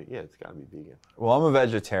 think it's got to be vegan. Well, I'm a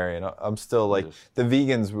vegetarian. I'm still like, the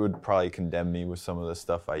vegans would probably condemn me with some of the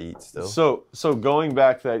stuff I eat still. So going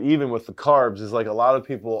back to that, even with the carbs, is like a lot of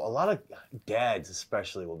dads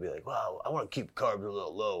especially will be like, wow, I want to keep carbs a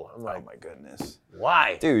little low. I'm like, oh my goodness.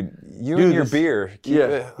 Why? Dude, and your beer.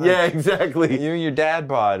 Yeah, exactly. You and your dad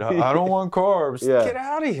bod. I don't want carbs. Yeah. Get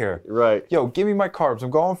out of here. Right. Yo, give me my carbs. I'm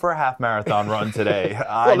going for a half marathon run today.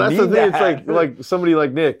 Well, that's the thing. It's like somebody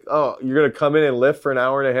like Nick. Oh, you're gonna come in and lift for an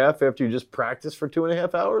hour and a half after you just practice for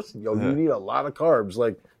 2.5 hours. Yo, you need a lot of carbs,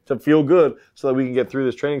 like to feel good, so that we can get through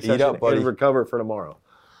this training session and recover for tomorrow.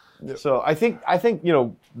 Yep. So I think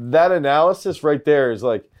that analysis right there is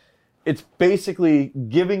like, it's basically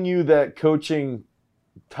giving you that coaching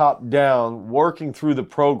top down, working through the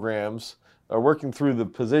programs or working through the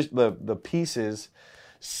position, the pieces,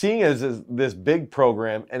 seeing it as this big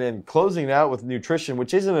program, and then closing it out with nutrition,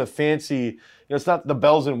 which isn't a fancy, it's not the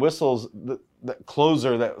bells and whistles, the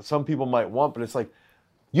closer that some people might want, but it's like,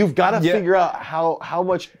 you've got to figure out how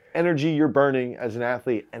much energy you're burning as an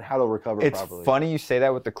athlete and how to recover properly. It's funny you say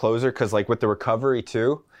that with the closer, because like with the recovery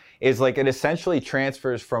too, is like it essentially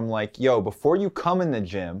transfers from like, yo, before you come in the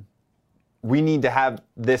gym, we need to have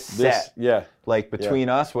this set. Yeah. Like between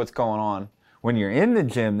us, what's going on? When you're in the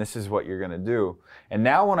gym, this is what you're going to do. And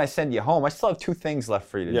now when I send you home, I still have 2 things left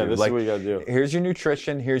for you to do. Yeah, this is what you got to do. Here's your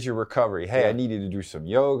nutrition. Here's your recovery. Hey, I need you to do some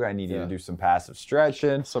yoga. I need you to do some passive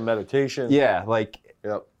stretching. Some meditation. Yeah, like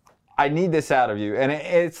I need this out of you. And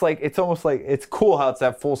it's like, it's almost like, it's cool how it's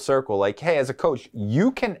that full circle. Like, hey, as a coach,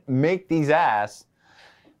 you can make these out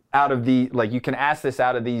of you can ask this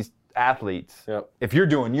out of these athletes if you're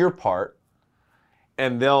doing your part.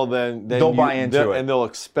 And they'll buy into it. And they'll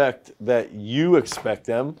expect that you expect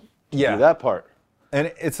them to do that part.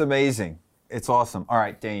 And it's amazing. It's awesome. All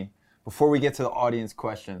right, Dane, before we get to the audience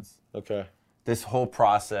questions. Okay. This whole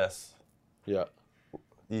process. Yeah.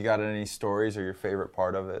 You got any stories or your favorite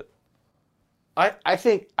part of it? I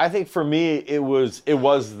think for me it was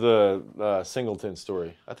the Singleton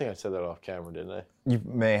story. I think I said that off camera, didn't I? You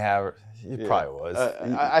may have. You probably was.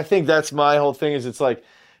 I think that's my whole thing. Is it's like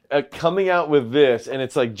coming out with this, and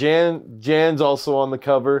it's like Jan's also on the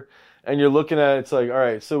cover, and you're looking at it, it's like, all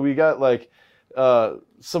right, so we got like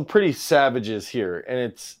some pretty savages here, and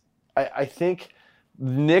it's I think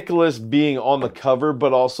Nicholas being on the cover,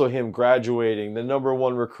 but also him graduating, the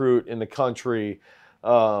 #1 recruit in the country.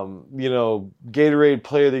 Gatorade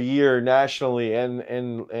Player of the Year nationally and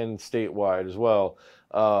statewide as well.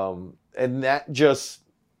 And that just,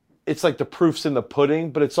 it's like the proof's in the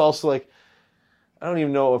pudding, but it's also like, I don't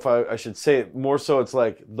even know if I should say it more so. It's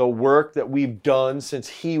like the work that we've done since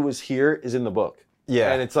he was here is in the book.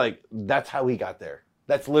 Yeah. And it's like, that's how he got there.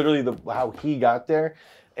 That's literally how he got there.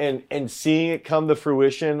 And seeing it come to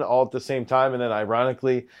fruition all at the same time. And then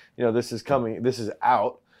ironically, this is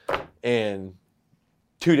out. And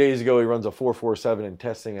 2 days ago, he runs a 4.47 in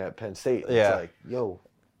testing at Penn State. Yeah. It's like, yo.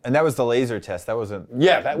 And that was the laser test. That wasn't.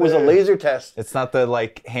 Yeah, that was a laser test. It's not the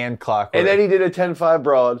like hand clock. And then he did a 10.5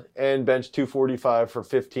 broad and benched 245 for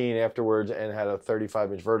 15 afterwards and had a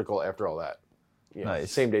 35-inch vertical after all that.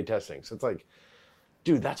 Nice. Same day testing. So it's like,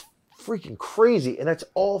 dude, that's freaking crazy. And that's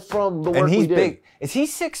all from the work we did. And he's big. Is he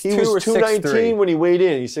 6'2" he was or 219 when he weighed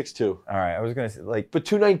in. He's 6'2". All right, I was going to say, like. But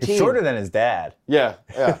 219. He's shorter than his dad. Yeah.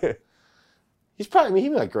 He's probably, he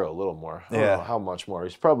might grow a little more. I don't know how much more.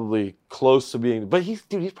 He's probably close to being, but he's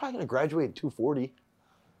probably going to graduate at 240.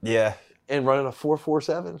 Yeah. And running a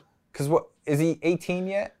 4.47. Because is he 18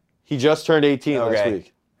 yet? He just turned 18 last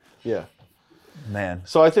week. Yeah. Man.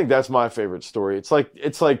 So I think that's my favorite story. It's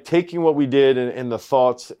like taking what we did and the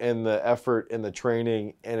thoughts and the effort and the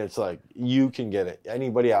training, and it's like, you can get it.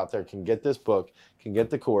 Anybody out there can get this book, can get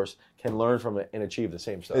the course, can learn from it, and achieve the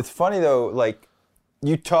same stuff. It's funny though, like,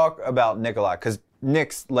 you talk about Nick a lot, because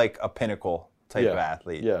Nick's like a pinnacle type of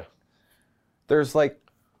athlete. Yeah. There's like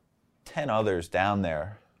 10 others down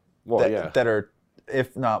there that are,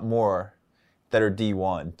 if not more, that are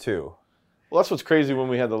D1 too. Well, that's what's crazy when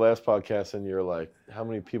we had the last podcast and you're like, how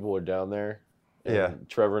many people are down there? And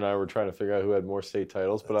Trevor and I were trying to figure out who had more state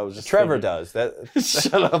titles, but I was just Trevor does.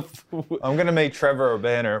 Shut up. I'm going to make Trevor a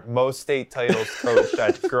banner. Most state titles coached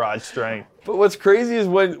at Garage Strength. But what's crazy is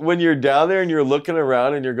when you're down there and you're looking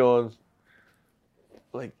around and you're going,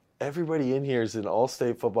 like, everybody in here is an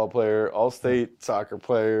all-state football player, all-state soccer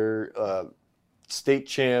player, state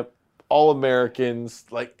champ, All-Americans,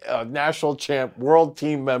 like national champ, world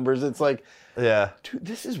team members. It's like, dude,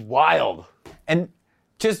 this is wild. And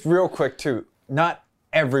just real quick, too, not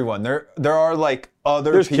everyone. There are like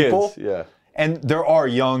other people. Kids, and there are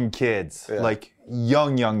young kids, like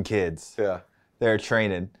young kids. Yeah. They're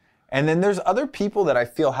training. And then there's other people that I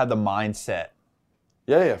feel have the mindset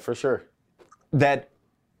Yeah, for sure. That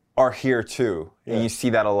are here too. Yeah. And you see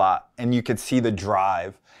that a lot. And you could see the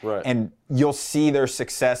drive. Right. And you'll see their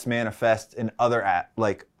success manifest in other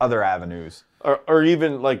avenues. Or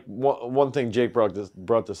even like one thing Jake brought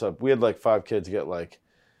this up. We had like 5 kids get like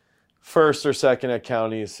first or second at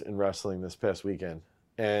counties in wrestling this past weekend.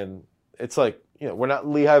 And it's like, we're not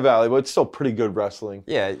Lehigh Valley, but it's still pretty good wrestling.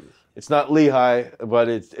 Yeah. It's not Lehigh, but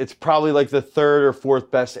it's probably like the 3rd or 4th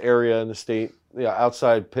best area in the state. Yeah,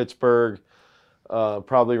 outside Pittsburgh,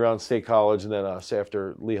 probably around State College, and then us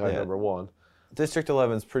after Lehigh number 1. District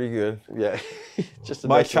 11 is pretty good. Yeah. Just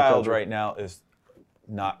my child right now is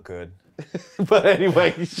not good. But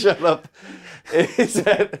anyway, shut up. Is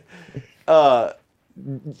that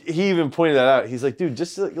he even pointed that out. He's like, dude,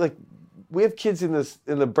 just like we have kids in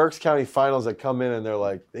the Berks County finals that come in and they're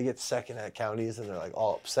like, they get second at counties and they're like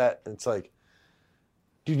all upset. And it's like,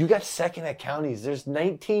 dude, you got second at counties. There's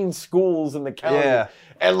 19 schools in the county. Yeah.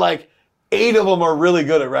 And like 8 of them are really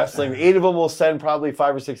good at wrestling. 8 of them will send probably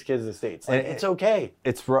 5 or 6 kids to the States. Like, it's okay.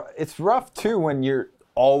 It's rough too when you're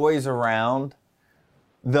always around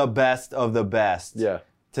the best of the best. Yeah.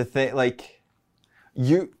 To think like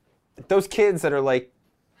those kids that are like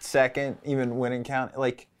second, even winning count,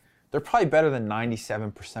 like they're probably better than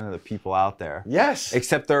 97% of the people out there. Yes.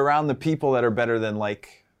 Except they're around the people that are better than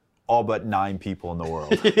like all but 9 people in the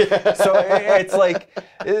world. Yeah. So it's like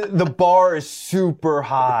the bar is super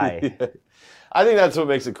high. Yeah. I think that's what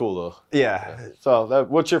makes it cool though. Yeah. So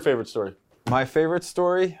what's your favorite story? My favorite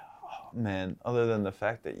story? Oh, man, other than the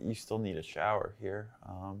fact that you still need a shower here.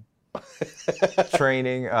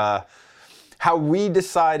 Training. How we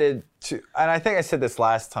decided to, and I think I said this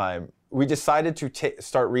last time, we decided to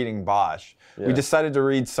start reading Bosch. Yeah. We decided to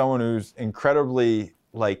read someone who's incredibly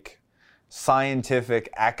like scientific,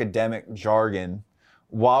 academic jargon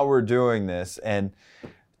while we're doing this and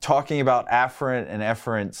talking about afferent and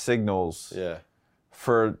efferent signals. Yeah.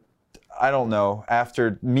 For, I don't know,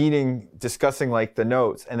 after discussing like the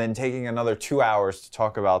notes and then taking another 2 hours to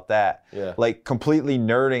talk about that. Yeah. Like completely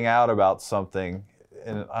nerding out about something.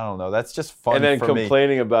 And I don't know, that's just fun for me. And then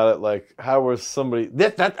complaining about it, like, how was somebody...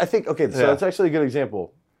 That I think, okay, so that's actually a good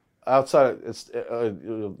example. Outside, it's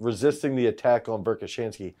resisting the attack on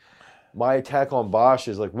Verkhoshansky. My attack on Bosch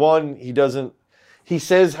is like, one, he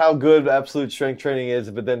says how good absolute strength training is,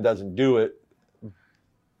 but then doesn't do it.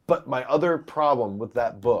 But my other problem with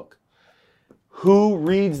that book, who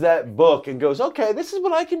reads that book and goes, okay, this is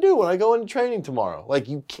what I can do when I go into training tomorrow? Like,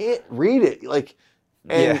 you can't read it. Like...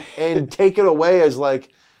 And take it away as like,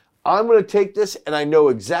 I'm going to take this and I know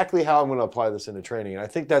exactly how I'm going to apply this into training. And I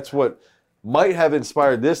think that's what might have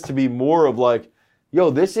inspired this to be more of like, yo,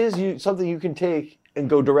 this is something you can take and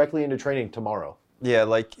go directly into training tomorrow. Yeah,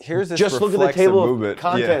 like here's this just look at the table of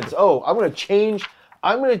contents. Yeah. Oh, I'm going to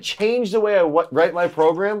change the way I write my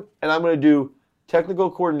program, and I'm going to do technical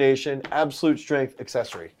coordination, absolute strength,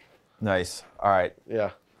 accessory. Nice. All right. Yeah.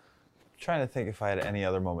 Trying to think if I had any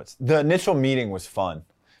other moments. The initial meeting was fun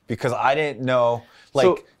because I didn't know,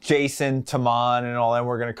 like Jason, Taman, and all them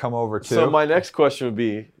were going to come over too. So my next question would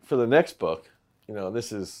be for the next book.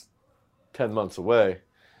 This is 10 months away.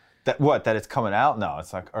 That it's coming out? No,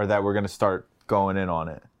 it's like, or that we're going to start going in on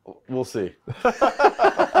it. We'll see.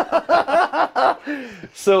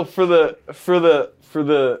 So for the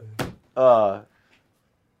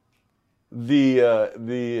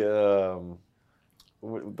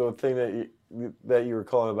thing that you were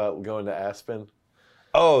calling about going to Aspen.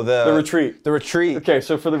 Oh, the retreat. The retreat. Okay,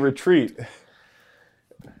 so for the retreat,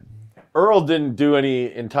 Earl didn't do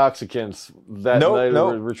any intoxicants that night of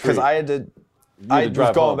the retreat. Because I had to. I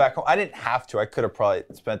was going back home. I didn't have to. I could have probably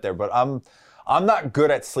spent there, but I'm not good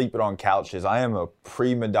at sleeping on couches. I am a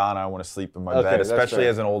prima donna. I want to sleep in my bed, especially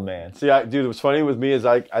as an old man. See, dude, what's funny with me is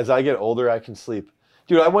as I get older, I can sleep.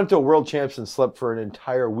 Dude, I went to a World Champs and slept for an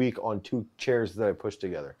entire week on 2 chairs that I pushed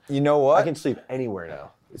together. You know what? I can sleep anywhere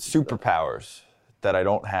now. Superpowers that I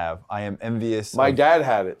don't have. I am envious. My dad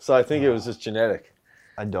had it, so I think it was just genetic.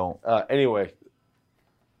 I don't. Anyway,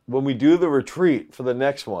 when we do the retreat for the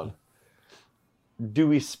next one, do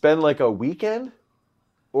we spend like a weekend?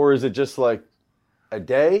 Or is it just like a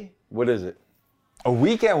day? What is it? A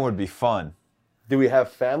weekend would be fun. Do we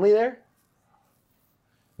have family there?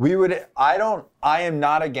 We would. I am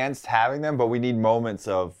not against having them, but we need moments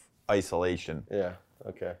of isolation. Yeah.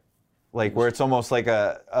 Okay. Like where it's almost like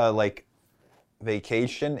a like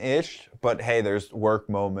vacation-ish, but hey, there's work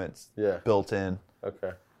moments built in.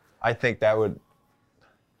 Okay. I think that would.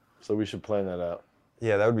 So we should plan that out.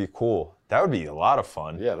 Yeah, that would be cool. That would be a lot of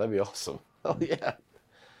fun. Yeah, that'd be awesome. Oh yeah.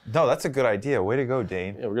 No, that's a good idea. Way to go,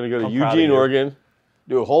 Dane. Yeah, we're gonna go to Eugene, Oregon,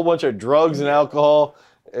 do a whole bunch of drugs and alcohol.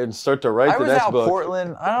 and start to write the next book. I was out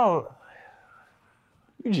Portland. I don't.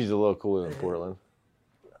 Eugene's a little cooler than Portland.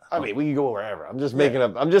 I mean, we can go wherever. I'm just making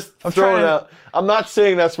up. I'm just throwing out. I'm not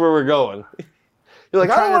saying that's where we're going. You're like,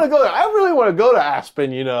 I don't want to go there. I really want to go to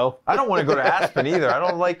Aspen, you know. I don't want to go to Aspen either. I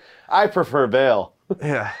don't like. I prefer Vail.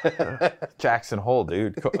 Yeah. Jackson Hole,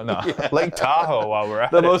 dude. No. Yeah. Lake Tahoe while we're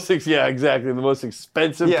at it. Yeah, exactly. The most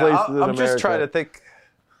expensive places in America. I'm just trying to think.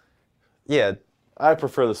 Yeah. I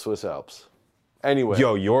prefer the Swiss Alps. Anyway.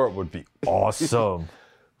 Yo, Europe would be awesome.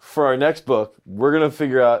 For our next book, we're going to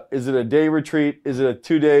figure out, is it a day retreat? Is it a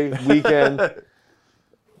 2-day weekend?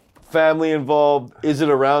 Family involved? Is it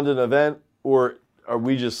around an event? Or are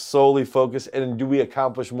we just solely focused? And do we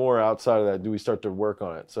accomplish more outside of that? Do we start to work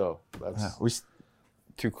on it? So that's...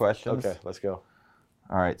 2 questions. Okay, let's go.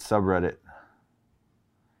 All right, subreddit.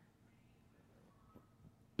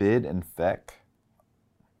 Bid and Feck.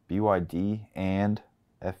 BYD and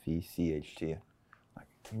FECHT.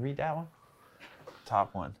 Can you read that one?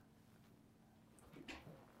 Top one.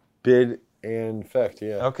 Bid and Fecht,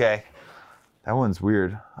 yeah. Okay. That one's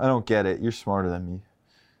weird. I don't get it. You're smarter than me.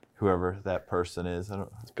 Whoever that person is.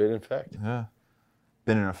 It's bid and Fecht. Yeah.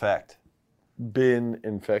 Been in effect. Been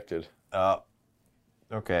infected.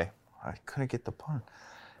 Okay. I couldn't get the pun.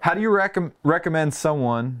 How do you recommend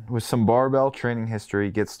someone with some barbell training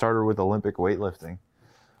history get started with Olympic weightlifting?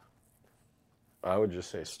 I would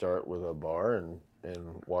just say start with a bar and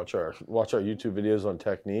watch our YouTube videos on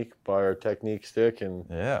technique, buy our technique stick, and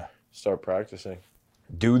start practicing.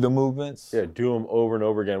 Do the movements? Yeah, do them over and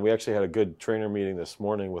over again. We actually had a good trainer meeting this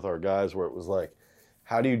morning with our guys where it was like,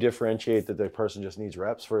 how do you differentiate that the person just needs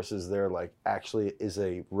reps versus they're like actually is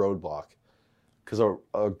a roadblock? Because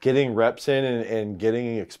getting reps in and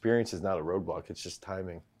getting experience is not a roadblock. It's just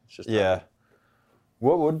timing. It's just timing.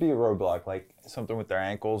 What would be a roadblock? Like something with their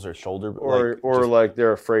ankles or shoulder? Or like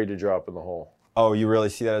they're afraid to drop in the hole. Oh, you really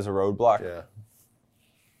see that as a roadblock? Yeah.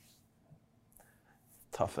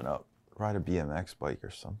 Toughen up. Ride a BMX bike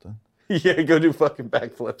or something. Yeah, go do fucking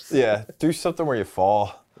backflips. Yeah, do something where you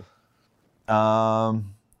fall. Mushroom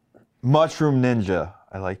Ninja.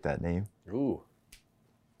 I like that name. Ooh.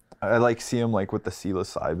 I like see him like with the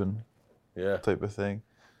psilocybin type of thing.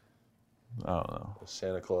 I don't know.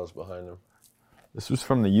 Santa Claus behind him. This was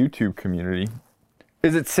from the YouTube community.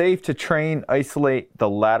 Is it safe to isolate the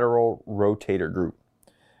lateral rotator group?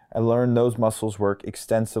 I learned those muscles work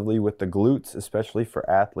extensively with the glutes, especially for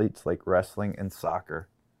athletes like wrestling and soccer.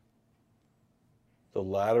 The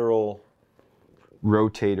lateral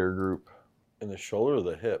rotator group. In the shoulder or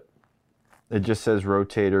the hip? It just says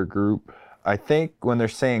rotator group. I think when they're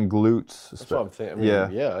saying glutes. That's what I'm thinking. I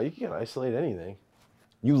mean, yeah, you can isolate anything.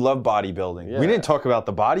 You love bodybuilding. Yeah. We didn't talk about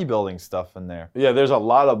the bodybuilding stuff in there. Yeah, there's a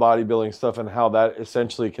lot of bodybuilding stuff and how that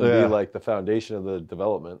essentially can be like the foundation of the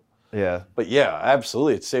development. Yeah. But yeah,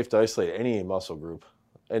 absolutely. It's safe to isolate any muscle group.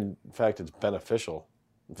 And in fact, it's beneficial.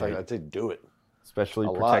 In fact, I'd say do it. Especially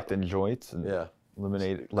protecting joints and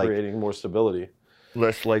eliminate creating more stability.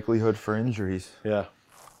 Less likelihood for injuries. Yeah.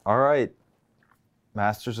 All right.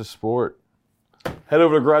 Masters of Sport. Head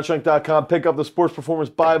over to GarageStrength.com, pick up the Sports Performance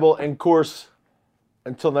Bible and course.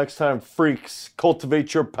 Until next time, freaks,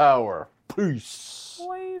 cultivate your power. Peace.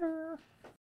 Later.